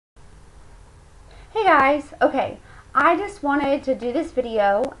Hey guys, okay, I just wanted to do this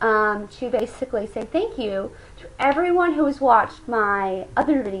video to basically say thank you to everyone who has watched my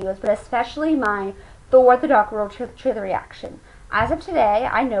other videos, but especially my Thor the Dark World trailer reaction. As of today,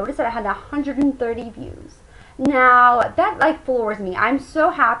 I noticed that I had 130 views. Now, that floors me. I'm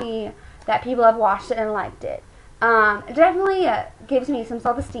so happy that people have watched it and liked it. It definitely gives me some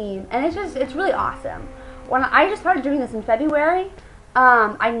self-esteem, and it's really awesome. When I just started doing this in February,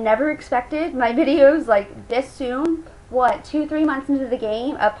 I never expected my videos like this soon, 2-3 months into the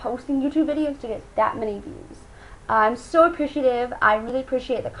game of posting YouTube videos, to get that many views. I'm so appreciative. I really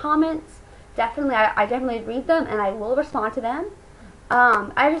appreciate the comments. Definitely, I definitely read them and I will respond to them.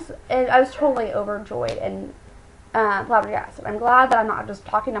 I was totally overjoyed and flabbergasted. I'm glad that I'm not just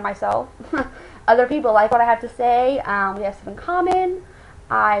talking to myself. Other people like what I have to say. We have some in common.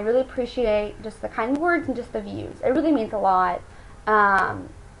 I really appreciate just the kind words and just the views. It really means a lot.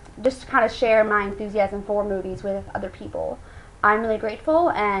 Just to kind of share my enthusiasm for movies with other people. I'm really grateful,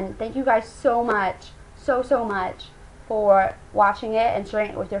 and thank you guys so much, so much for watching it and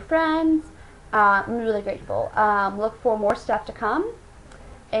sharing it with your friends. I'm really grateful. Look for more stuff to come.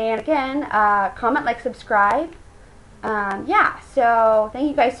 And again, comment, like, subscribe. Yeah, so thank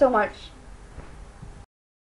you guys so much